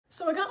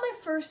So I got my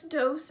first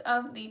dose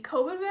of the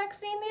COVID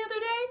vaccine the other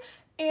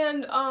day,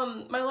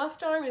 and my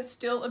left arm is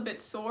still a bit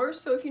sore,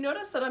 so if you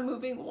notice that I'm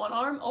moving one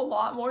arm a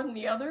lot more than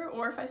the other,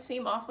 or if I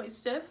seem awfully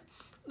stiff,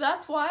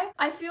 that's why.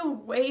 I feel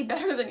way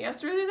better than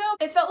yesterday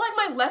though. It felt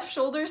like my left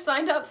shoulder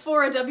signed up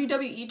for a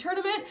WWE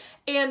tournament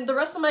and the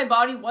rest of my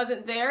body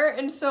wasn't there,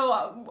 and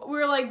so we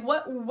were like,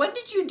 when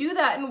did you do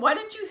that, and why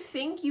did you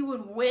think you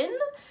would win?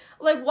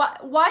 Like,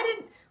 why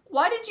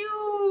did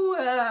you,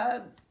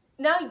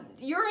 now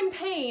you're in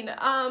pain,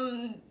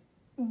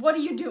 what are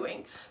you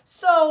doing?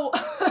 So,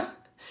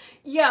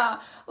 yeah,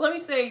 let me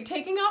say,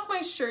 taking off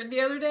my shirt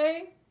the other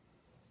day,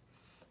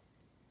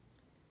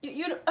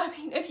 I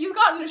mean, if you've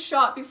gotten a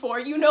shot before,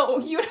 you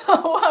know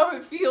how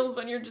it feels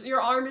when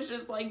your arm is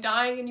just like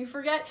dying and you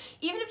forget,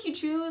 even if you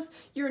choose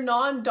your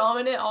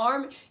non-dominant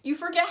arm, you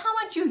forget how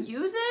much you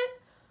use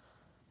it.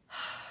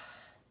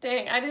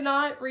 Dang, I did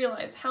not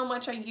realize how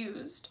much I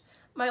used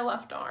my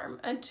left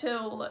arm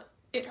until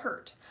it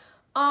hurt.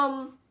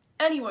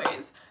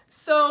 Anyways,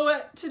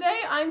 so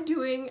today I'm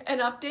doing an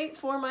update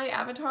for my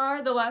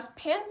avatar, the last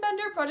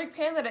Panbender Project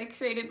Pan that I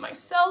created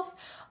myself.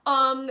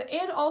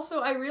 And also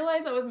I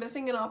realized I was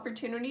missing an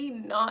opportunity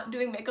not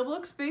doing makeup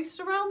looks based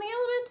around the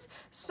elements,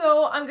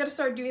 so I'm gonna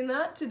start doing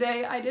that.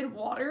 Today I did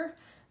water.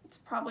 It's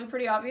probably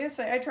pretty obvious.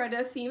 I tried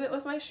to theme it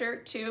with my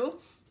shirt too.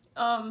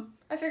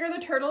 I figure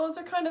the turtles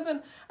are kind of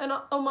an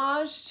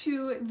homage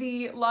to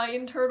the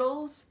lion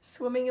turtles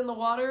swimming in the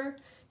water,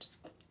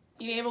 just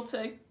being able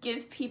to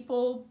give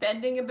people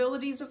bending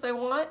abilities if they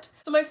want.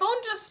 So my phone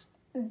just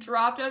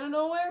dropped out of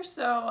nowhere,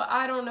 so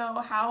I don't know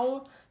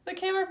how the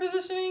camera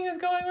positioning is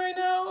going right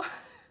now.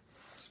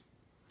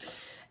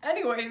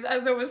 Anyways,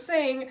 as I was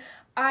saying,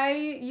 I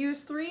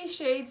used 3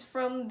 shades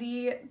from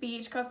the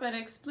BH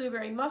Cosmetics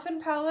Blueberry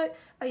Muffin palette.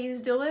 I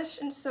used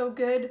Delish and So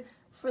Good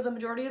for the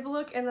majority of the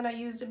look, and then I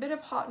used a bit of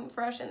Hot and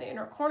Fresh in the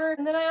inner corner.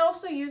 And then I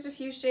also used a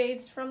few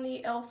shades from the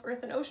e.l.f.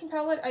 Earth and Ocean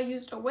palette. I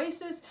used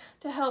Oasis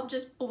to help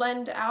just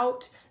blend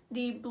out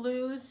the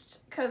blues,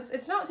 because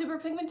it's not super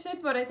pigmented,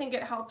 but I think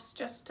it helps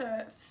just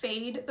to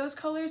fade those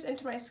colors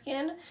into my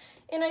skin.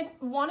 And I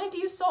wanted to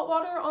use salt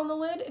water on the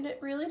lid, and it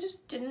really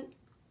just didn't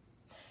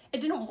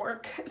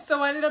work.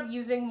 So I ended up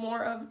using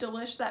more of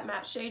Delish, that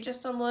matte shade,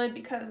 just on the lid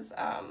because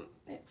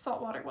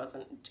salt water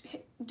wasn't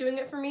doing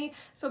it for me.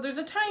 So there's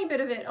a tiny bit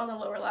of it on the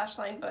lower lash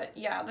line, but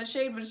yeah, the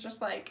shade was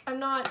just like,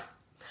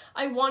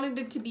 I wanted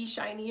it to be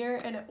shinier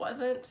and it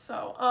wasn't.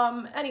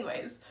 So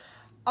anyways,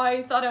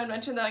 I thought I would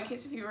mention that in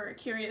case if you were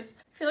curious.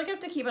 I feel like I have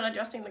to keep on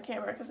adjusting the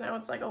camera because now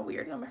it's like all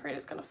weird and I'm afraid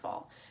it's gonna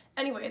fall.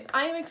 Anyways,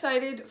 I am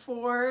excited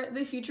for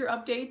the future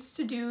updates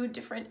to do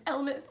different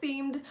element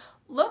themed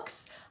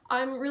looks.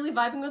 I'm really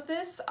vibing with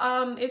this.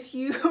 If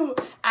you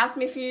asked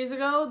me a few years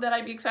ago that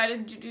I'd be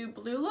excited to do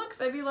blue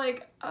looks, I'd be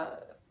like,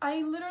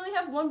 I literally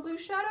have one blue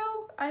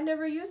shadow, I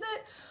never use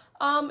it.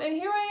 And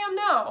here I am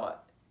now,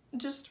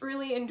 just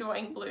really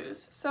enjoying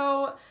blues.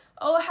 So,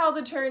 oh how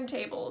the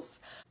turntables.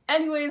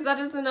 Anyways, that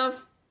is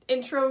enough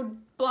intro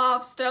blah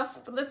stuff.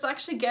 Let's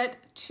actually get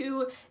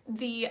to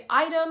the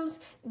items.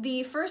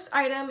 The first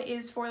item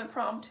is for the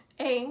prompt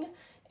Aang,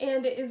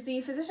 and it is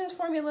the Physicians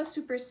Formula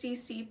Super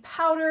CC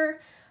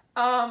powder.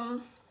 I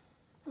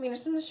mean,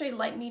 it's in the shade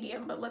light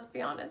medium, but let's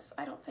be honest,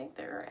 I don't think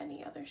there are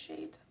any other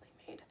shades that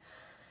they made.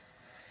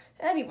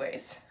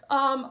 Anyways,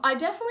 I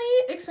definitely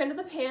expanded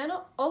the pan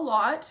a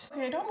lot.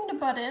 Okay, I don't mean to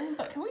butt in,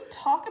 but can we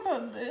talk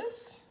about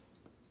this?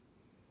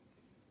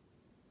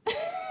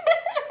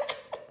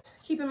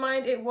 Keep in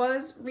mind, it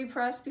was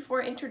repressed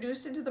before I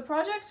introduced it to the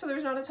project, so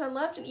there's not a ton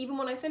left, and even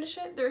when I finish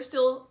it, there's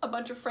still a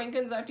bunch of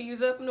Frankens I have to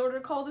use up in order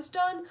to call this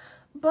done.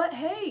 But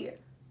hey,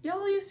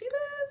 y'all, you see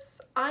this?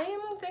 I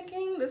am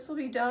thinking this will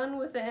be done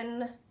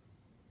within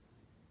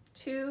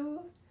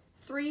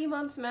 2-3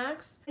 months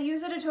max. I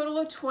used it a total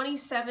of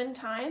 27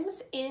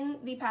 times in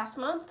the past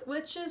month,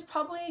 which is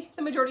probably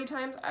the majority of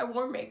times I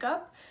wore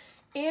makeup.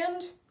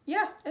 And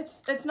yeah,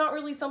 it's not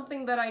really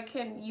something that I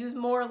can use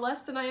more or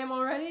less than I am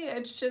already.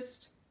 It's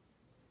just,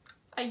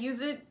 I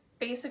use it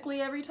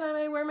basically every time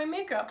I wear my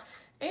makeup.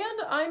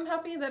 And I'm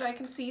happy that I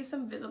can see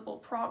some visible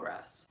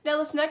progress. Now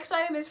this next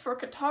item is for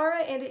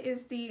Katara, and it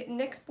is the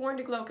NYX Born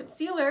to Glow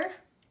Concealer.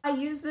 I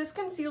used this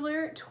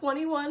concealer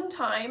 21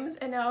 times,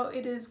 and now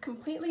it is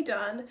completely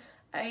done.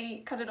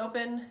 I cut it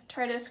open,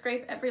 try to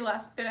scrape every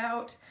last bit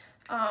out.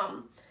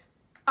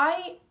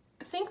 I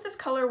think this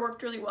color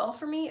worked really well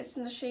for me. It's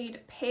in the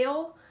shade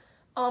Pale.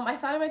 I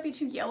thought it might be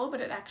too yellow,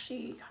 but it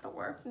actually kind of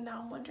worked.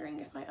 Now I'm wondering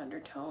if my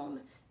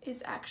undertone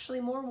is actually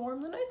more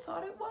warm than I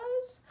thought it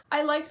was.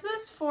 I liked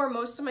this for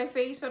most of my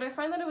face, but I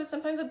find that it was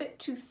sometimes a bit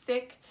too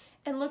thick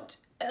and looked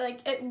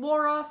like it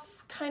wore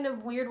off kind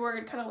of weird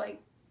word, kind of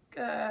like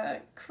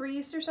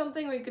crease or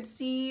something, where you could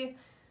see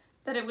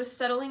that it was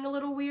settling a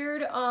little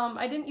weird.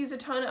 I didn't use a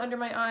ton under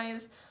my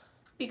eyes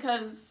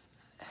because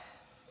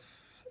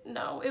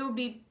no, it would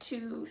be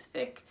too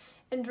thick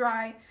and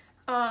dry.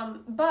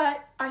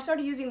 But I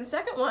started using the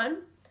second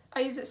one. I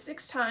used it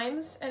 6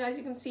 times, and as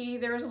you can see,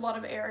 there was a lot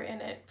of air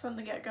in it from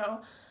the get-go.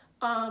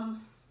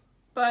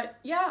 But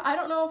yeah, I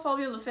don't know if I'll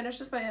be able to finish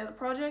this by the end of the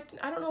project.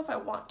 I don't know if I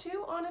want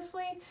to,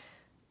 honestly,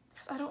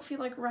 because I don't feel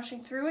like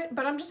rushing through it,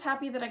 but I'm just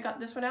happy that I got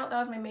this one out. That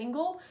was my main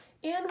goal,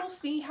 and we'll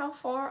see how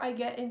far I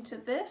get into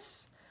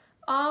this.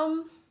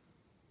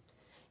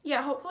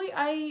 Yeah, hopefully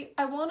I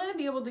want to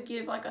be able to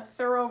give like a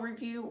thorough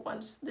review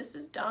once this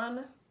is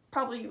done.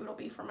 Probably it'll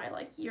be for my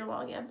like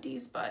year-long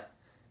empties, but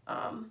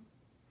I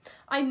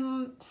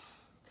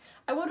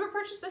would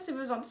repurchase this if it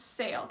was on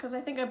sale, because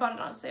I think I bought it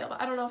on sale,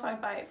 but I don't know if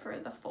I'd buy it for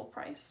the full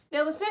price.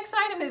 Now this next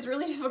item is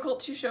really difficult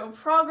to show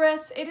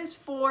progress. It is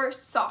for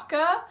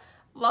Sokka.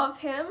 Love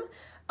him.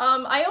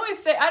 I always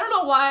say, I don't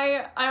know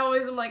why I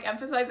always am like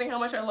emphasizing how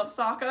much I love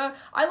Sokka.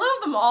 I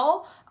love them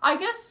all. I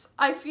guess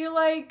I feel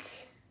like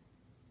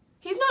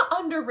he's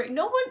not underrated.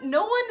 No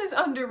one is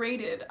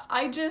underrated.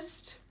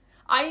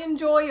 I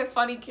enjoy a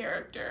funny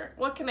character.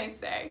 What can I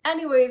say?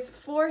 Anyways,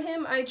 for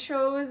him, I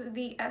chose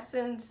the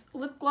Essence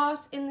lip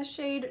gloss in the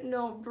shade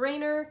No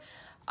Brainer.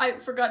 I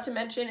forgot to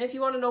mention, if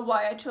you want to know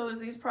why I chose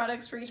these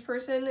products for each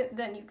person,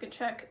 then you can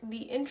check the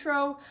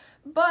intro.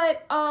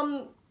 But,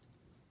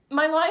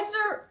 my lines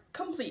are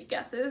complete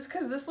guesses,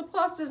 because this lip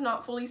gloss does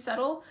not fully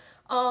settle.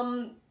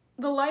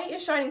 The light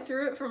is shining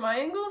through it from my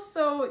angle,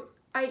 so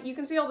you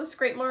can see all the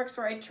scrape marks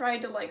where I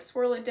tried to like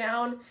swirl it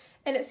down,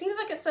 and it seems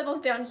like it settles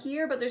down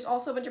here, but there's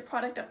also a bunch of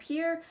product up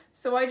here,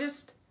 so I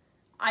just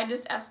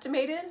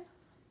estimated.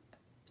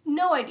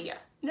 No idea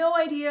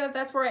if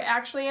that's where I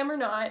actually am or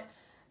not.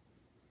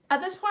 At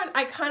this point,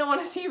 I kind of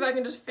want to see if I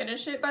can just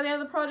finish it by the end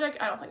of the project.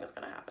 I don't think that's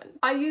gonna happen.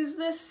 I used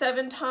this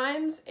 7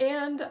 times,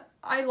 and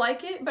I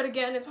like it, but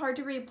again, it's hard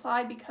to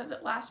reapply because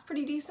it lasts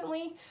pretty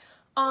decently.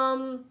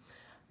 The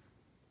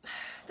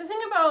thing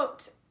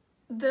about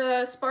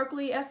the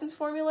sparkly Essence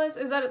formulas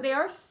is that they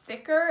are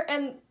thicker,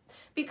 and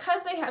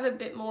because they have a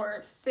bit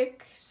more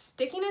thick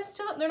stickiness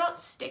to them, they're not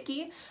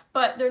sticky,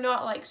 but they're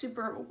not like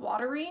super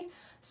watery,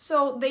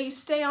 so they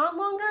stay on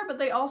longer, but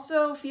they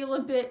also feel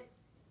a bit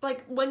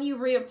like when you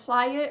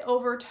reapply it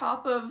over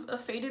top of a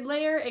faded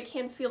layer, it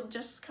can feel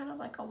just kind of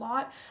like a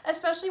lot,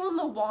 especially when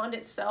the wand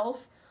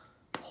itself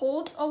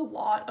holds a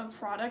lot of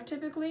product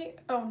typically.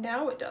 Oh,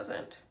 now it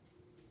doesn't.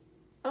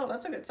 Oh,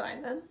 that's a good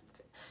sign then.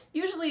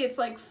 Usually it's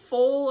like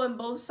full on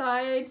both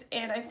sides,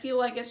 and I feel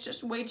like it's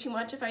just way too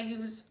much if I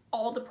use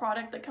all the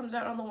product that comes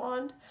out on the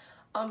wand.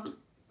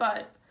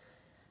 But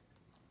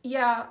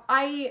yeah,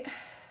 I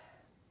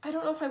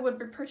don't know if I would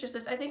repurchase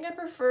this. I think I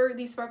prefer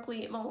the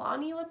sparkly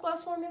Milani lip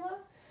gloss formula.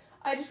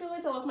 I just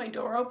realized I left my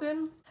door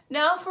open.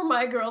 Now for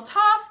my girl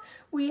Toph,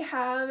 we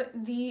have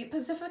the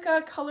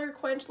Pacifica Color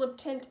Quench Lip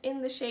Tint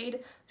in the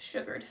shade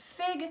Sugared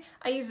Fig.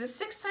 I used this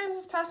 6 times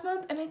this past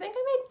month, and I think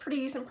I made pretty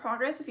decent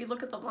progress if you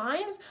look at the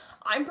lines.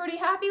 I'm pretty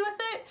happy with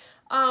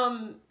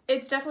it.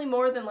 It's definitely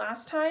more than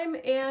last time,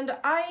 and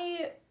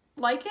I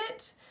like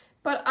it,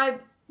 but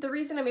the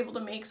reason I'm able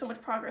to make so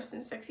much progress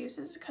in 6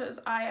 uses is because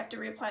I have to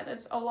reapply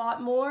this a lot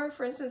more,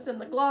 for instance in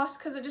the gloss,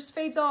 because it just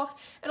fades off,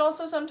 and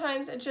also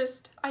sometimes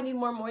I need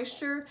more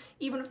moisture,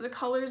 even if the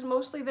color's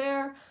mostly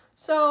there.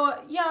 So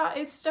yeah,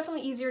 it's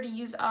definitely easier to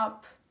use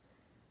up.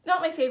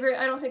 Not my favorite,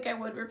 I don't think I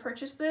would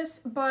repurchase this,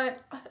 but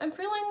I'm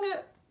feeling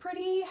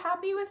pretty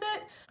happy with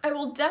it. I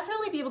will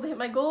definitely be able to hit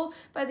my goal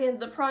by the end of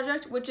the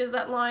project, which is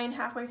that line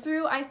halfway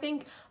through. I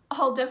think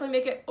I'll definitely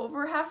make it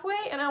over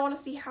halfway, and I want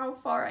to see how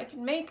far I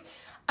can make.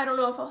 I don't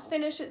know if I'll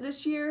finish it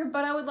this year,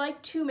 but I would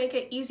like to make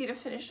it easy to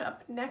finish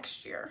up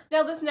next year.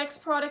 Now this next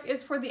product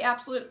is for the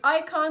absolute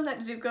icon that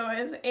Zuko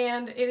is,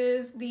 and it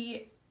is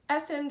the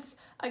Essence,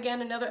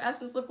 again another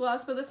Essence lip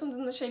gloss, but this one's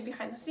in the shade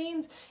Behind the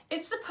Scenes.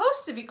 It's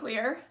supposed to be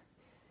clear.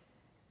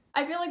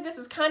 I feel like this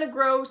is kind of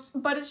gross,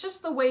 but it's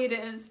just the way it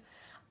is.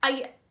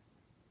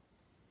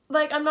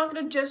 I'm not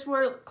gonna just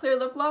wear clear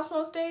lip gloss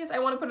most days. I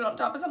want to put it on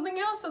top of something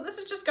else, so this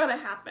is just gonna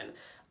happen.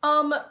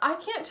 I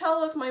can't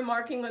tell if my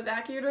marking was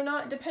accurate or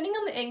not. Depending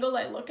on the angle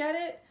I look at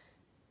it,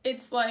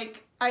 it's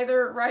like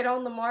either right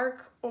on the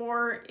mark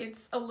or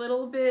it's a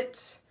little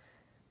bit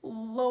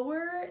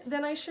lower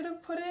than I should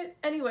have put it.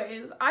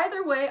 Anyways,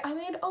 either way, I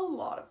made a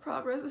lot of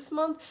progress this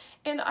month,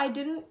 and I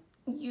didn't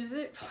use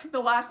it for like the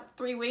last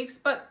 3 weeks,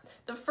 but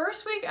the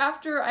first week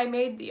after I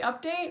made the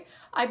update,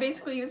 I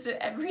basically used it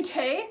every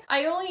day.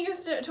 I only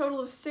used it a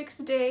total of 6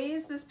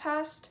 days this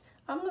past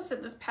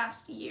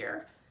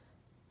year.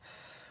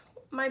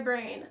 My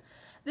brain.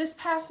 This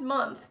past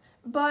month,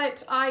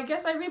 but I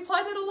guess I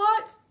reapplied it a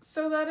lot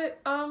so that it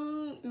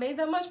made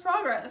that much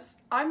progress.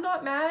 I'm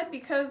not mad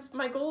because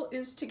my goal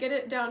is to get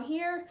it down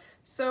here,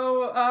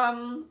 so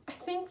I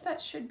think that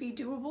should be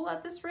doable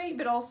at this rate,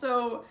 but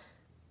also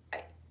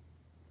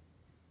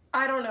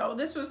I don't know,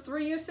 this was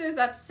 3 uses,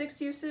 that's 6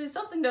 uses,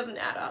 something doesn't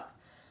add up.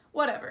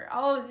 Whatever,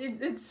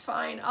 it's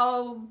fine.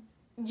 I'll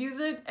use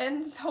it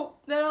and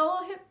hope that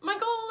I'll hit my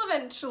goal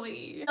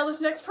eventually. Now this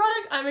next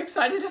product I'm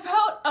excited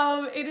about.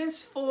 It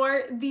is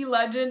for the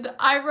legend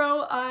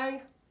Iroh.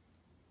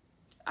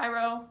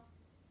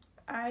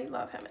 I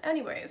love him.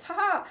 Anyways,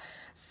 haha.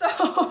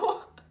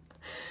 So,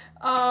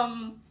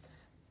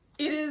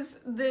 it is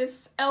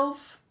this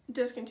e.l.f.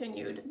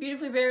 discontinued.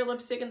 Beautifully Bare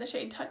lipstick in the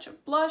shade Touch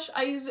of Blush.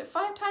 I used it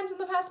 5 times in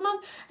the past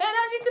month, and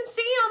as you can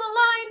see on the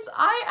lines,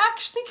 I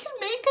actually can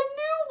make a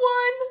new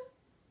one.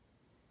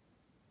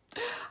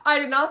 I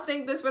did not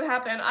think this would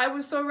happen. I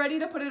was so ready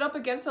to put it up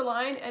against a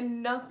line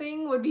and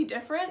nothing would be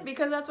different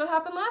because that's what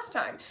happened last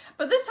time.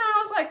 But this time I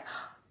was like,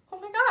 oh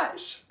my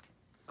gosh.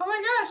 Oh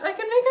my gosh, I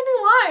can make a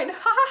new line.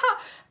 Ha ha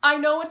ha. I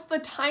know it's the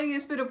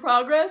tiniest bit of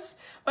progress,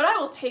 but I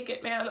will take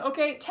it, man.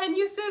 Okay, 10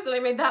 uses and I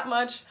made that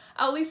much.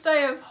 At least I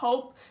have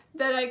hope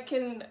that I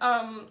can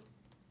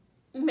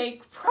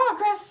make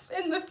progress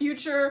in the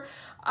future.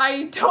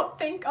 I don't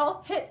think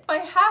I'll hit my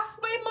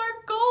halfway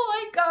mark goal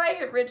like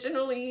I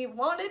originally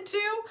wanted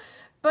to,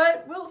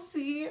 but we'll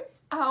see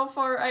how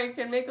far I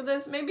can make with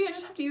this. Maybe I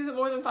just have to use it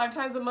more than 5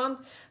 times a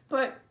month,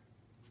 but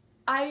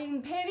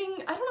I'm panning,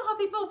 I don't know how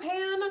people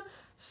pan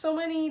so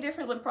many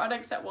different lip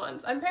products at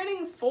once. I'm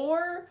panning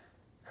 4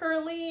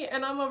 currently,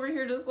 and I'm over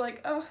here just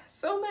like, oh,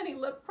 so many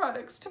lip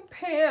products to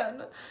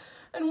pan.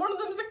 And one of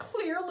them's a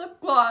clear lip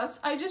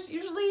gloss. I just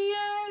usually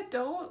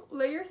don't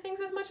layer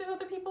things as much as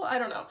other people. I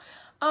don't know.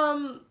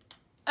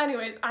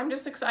 Anyways, I'm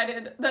just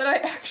excited that I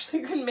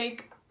actually can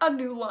make a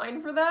new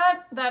line for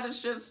that. That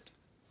is just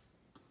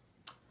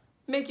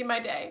making my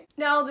day.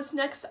 Now, this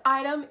next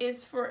item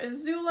is for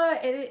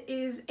Azula. It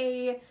is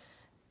a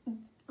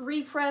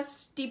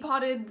repressed,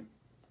 depotted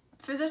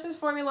Physicians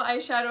Formula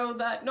eyeshadow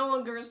that no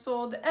longer is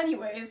sold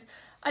anyways.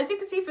 As you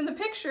can see from the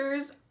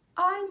pictures,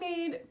 I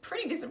made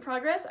pretty decent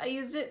progress. I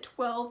used it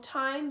 12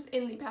 times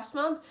in the past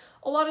month.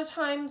 A lot of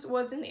times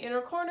was in the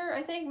inner corner,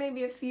 I think,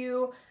 maybe a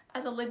few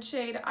as a lid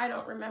shade, I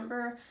don't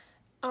remember.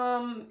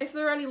 If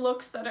there are any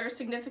looks that are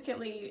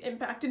significantly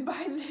impacted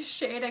by this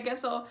shade, I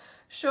guess I'll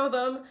show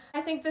them. I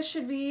think this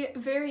should be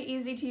very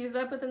easy to use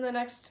up within the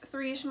next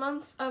 3-ish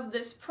months of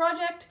this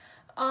project.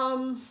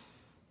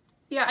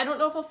 Yeah, I don't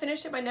know if I'll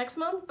finish it by next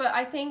month, but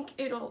I think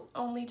it'll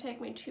only take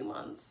me 2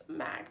 months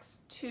max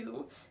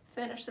to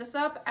finish this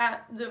up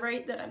at the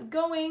rate that I'm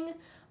going.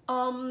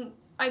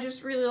 I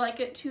just really like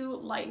it to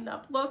lighten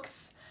up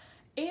looks,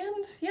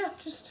 and yeah,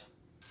 just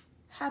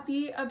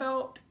happy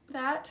about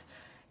that.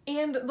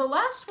 And the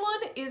last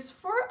one is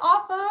for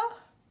Appa.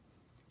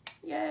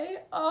 Yay.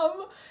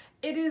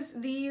 It is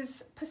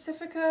these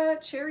Pacifica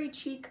Cherry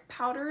Cheek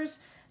powders,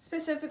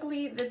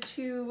 specifically the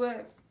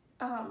 2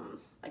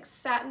 like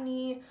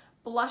satiny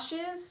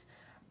blushes.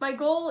 My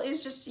goal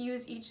is just to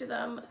use each of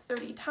them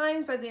 30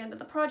 times by the end of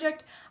the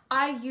project.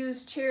 I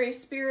used Cherry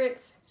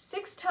Spirits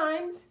 6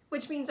 times,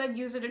 which means I've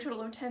used it a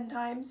total of 10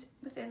 times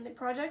within the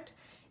project.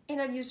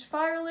 And I've used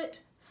Firelit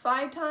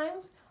 5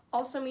 times,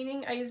 also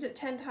meaning I used it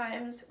 10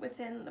 times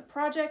within the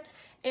project.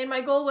 And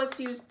my goal was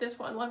to use this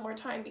one more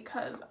time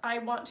because I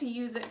want to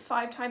use it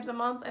 5 times a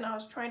month, and I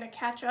was trying to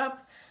catch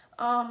up.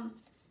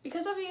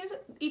 Because I've used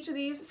each of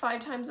these 5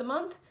 times a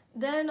month,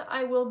 then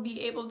I will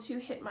be able to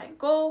hit my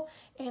goal,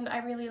 and I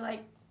really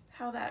like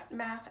how that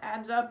math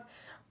adds up.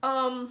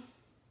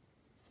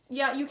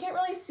 Yeah, you can't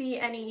really see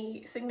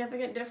any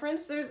significant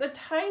difference. There's a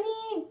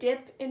tiny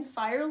dip in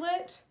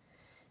Firelit,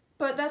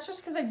 but that's just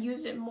because I've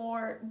used it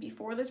more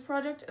before this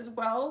project as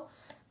well.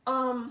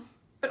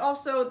 But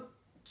also,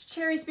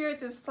 Cherry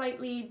Spirits is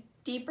slightly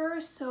deeper,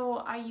 so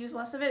I use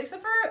less of it,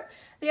 except for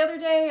the other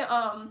day,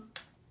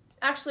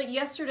 actually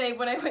yesterday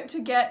when I went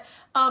to get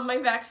my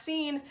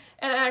vaccine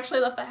and I actually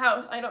left the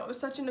house. I know, it was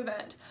such an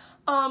event.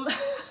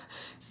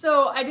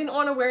 So I didn't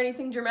want to wear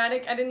anything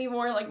dramatic. I didn't even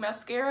wear like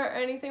mascara or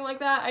anything like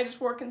that. I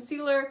just wore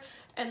concealer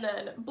and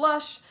then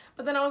blush.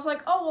 But then I was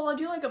like, oh, well, I'll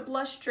do like a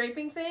blush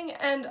draping thing.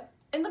 And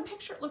in the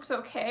picture it looks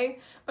okay,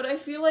 but I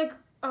feel like,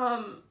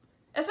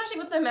 especially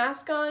with the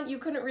mask on, you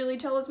couldn't really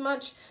tell as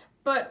much.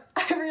 But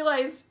I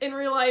realized in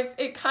real life,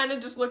 it kind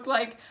of just looked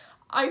like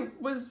I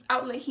was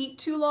out in the heat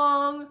too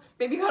long,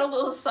 maybe got a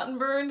little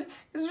sunburned.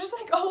 It's just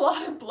like a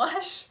lot of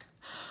blush.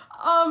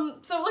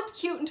 So it looked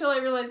cute until I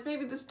realized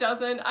maybe this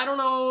doesn't. I don't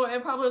know,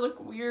 it probably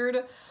looked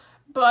weird,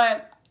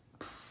 but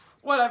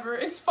whatever,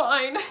 it's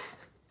fine.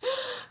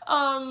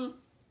 I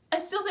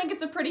still think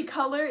it's a pretty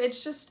color.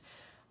 It's just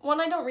one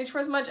I don't reach for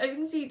as much. As you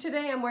can see,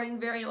 today I'm wearing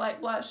very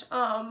light blush.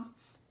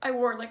 I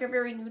wore like a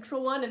very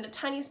neutral one and a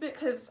tiny bit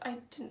because I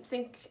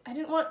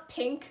didn't want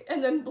pink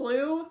and then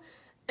blue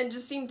and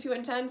just seemed too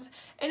intense.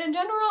 And in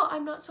general,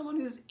 I'm not someone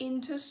who's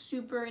into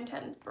super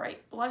intense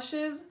bright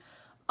blushes.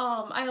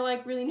 I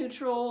like really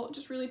neutral,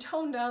 just really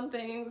toned down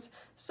things.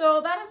 So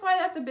that is why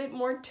that's a bit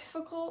more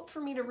difficult for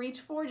me to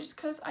reach for, just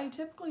because I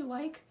typically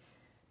like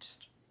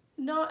just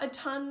not a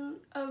ton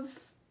of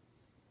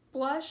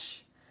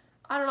blush.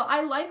 I don't know,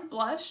 I like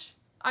blush.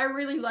 I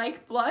really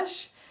like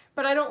blush,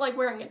 but I don't like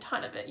wearing a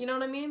ton of it, you know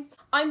what I mean?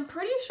 I'm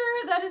pretty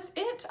sure that is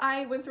it.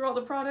 I went through all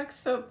the products,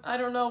 so I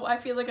don't know, I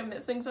feel like I'm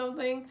missing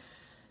something.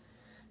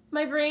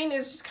 My brain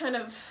is just kind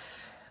of,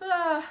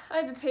 I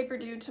have a paper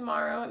due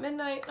tomorrow at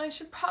midnight. I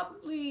should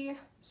probably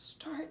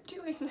start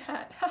doing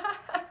that.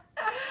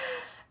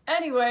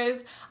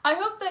 Anyways, I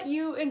hope that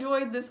you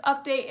enjoyed this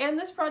update and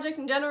this project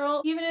in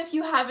general. Even if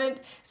you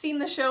haven't seen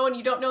the show and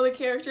you don't know the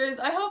characters,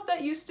 I hope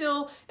that you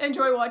still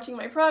enjoy watching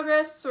my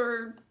progress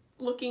or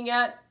looking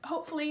at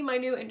hopefully my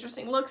new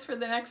interesting looks for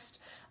the next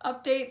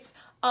updates.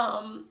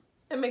 I'm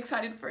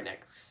excited for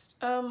next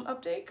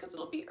update because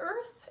it'll be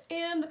Earth,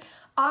 and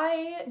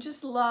I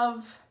just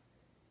love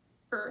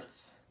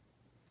Earth.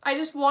 I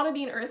just want to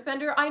be an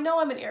earthbender. I know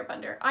I'm an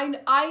airbender.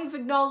 I've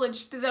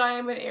acknowledged that I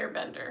am an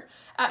airbender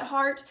at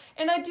heart,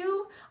 and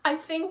I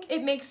think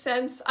it makes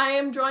sense. I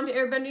am drawn to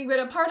airbending, but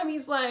a part of me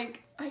is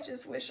like, I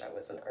just wish I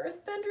was an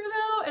earthbender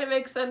though, and it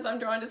makes sense. I'm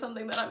drawn to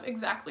something that I'm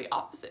exactly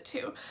opposite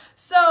to.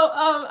 So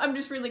I'm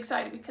just really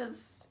excited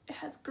because it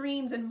has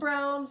greens and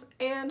browns,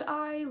 and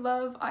I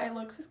love eye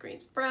looks with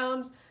greens and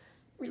browns.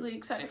 Really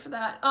excited for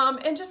that.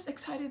 And just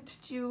excited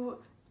to do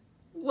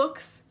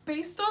looks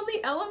based on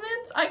the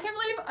elements. I can't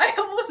believe I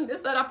almost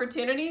missed that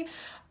opportunity.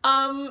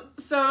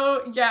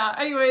 So yeah,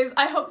 anyways,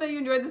 I hope that you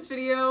enjoyed this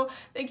video.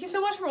 Thank you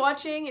so much for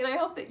watching, and I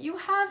hope that you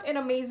have an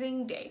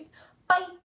amazing day. Bye!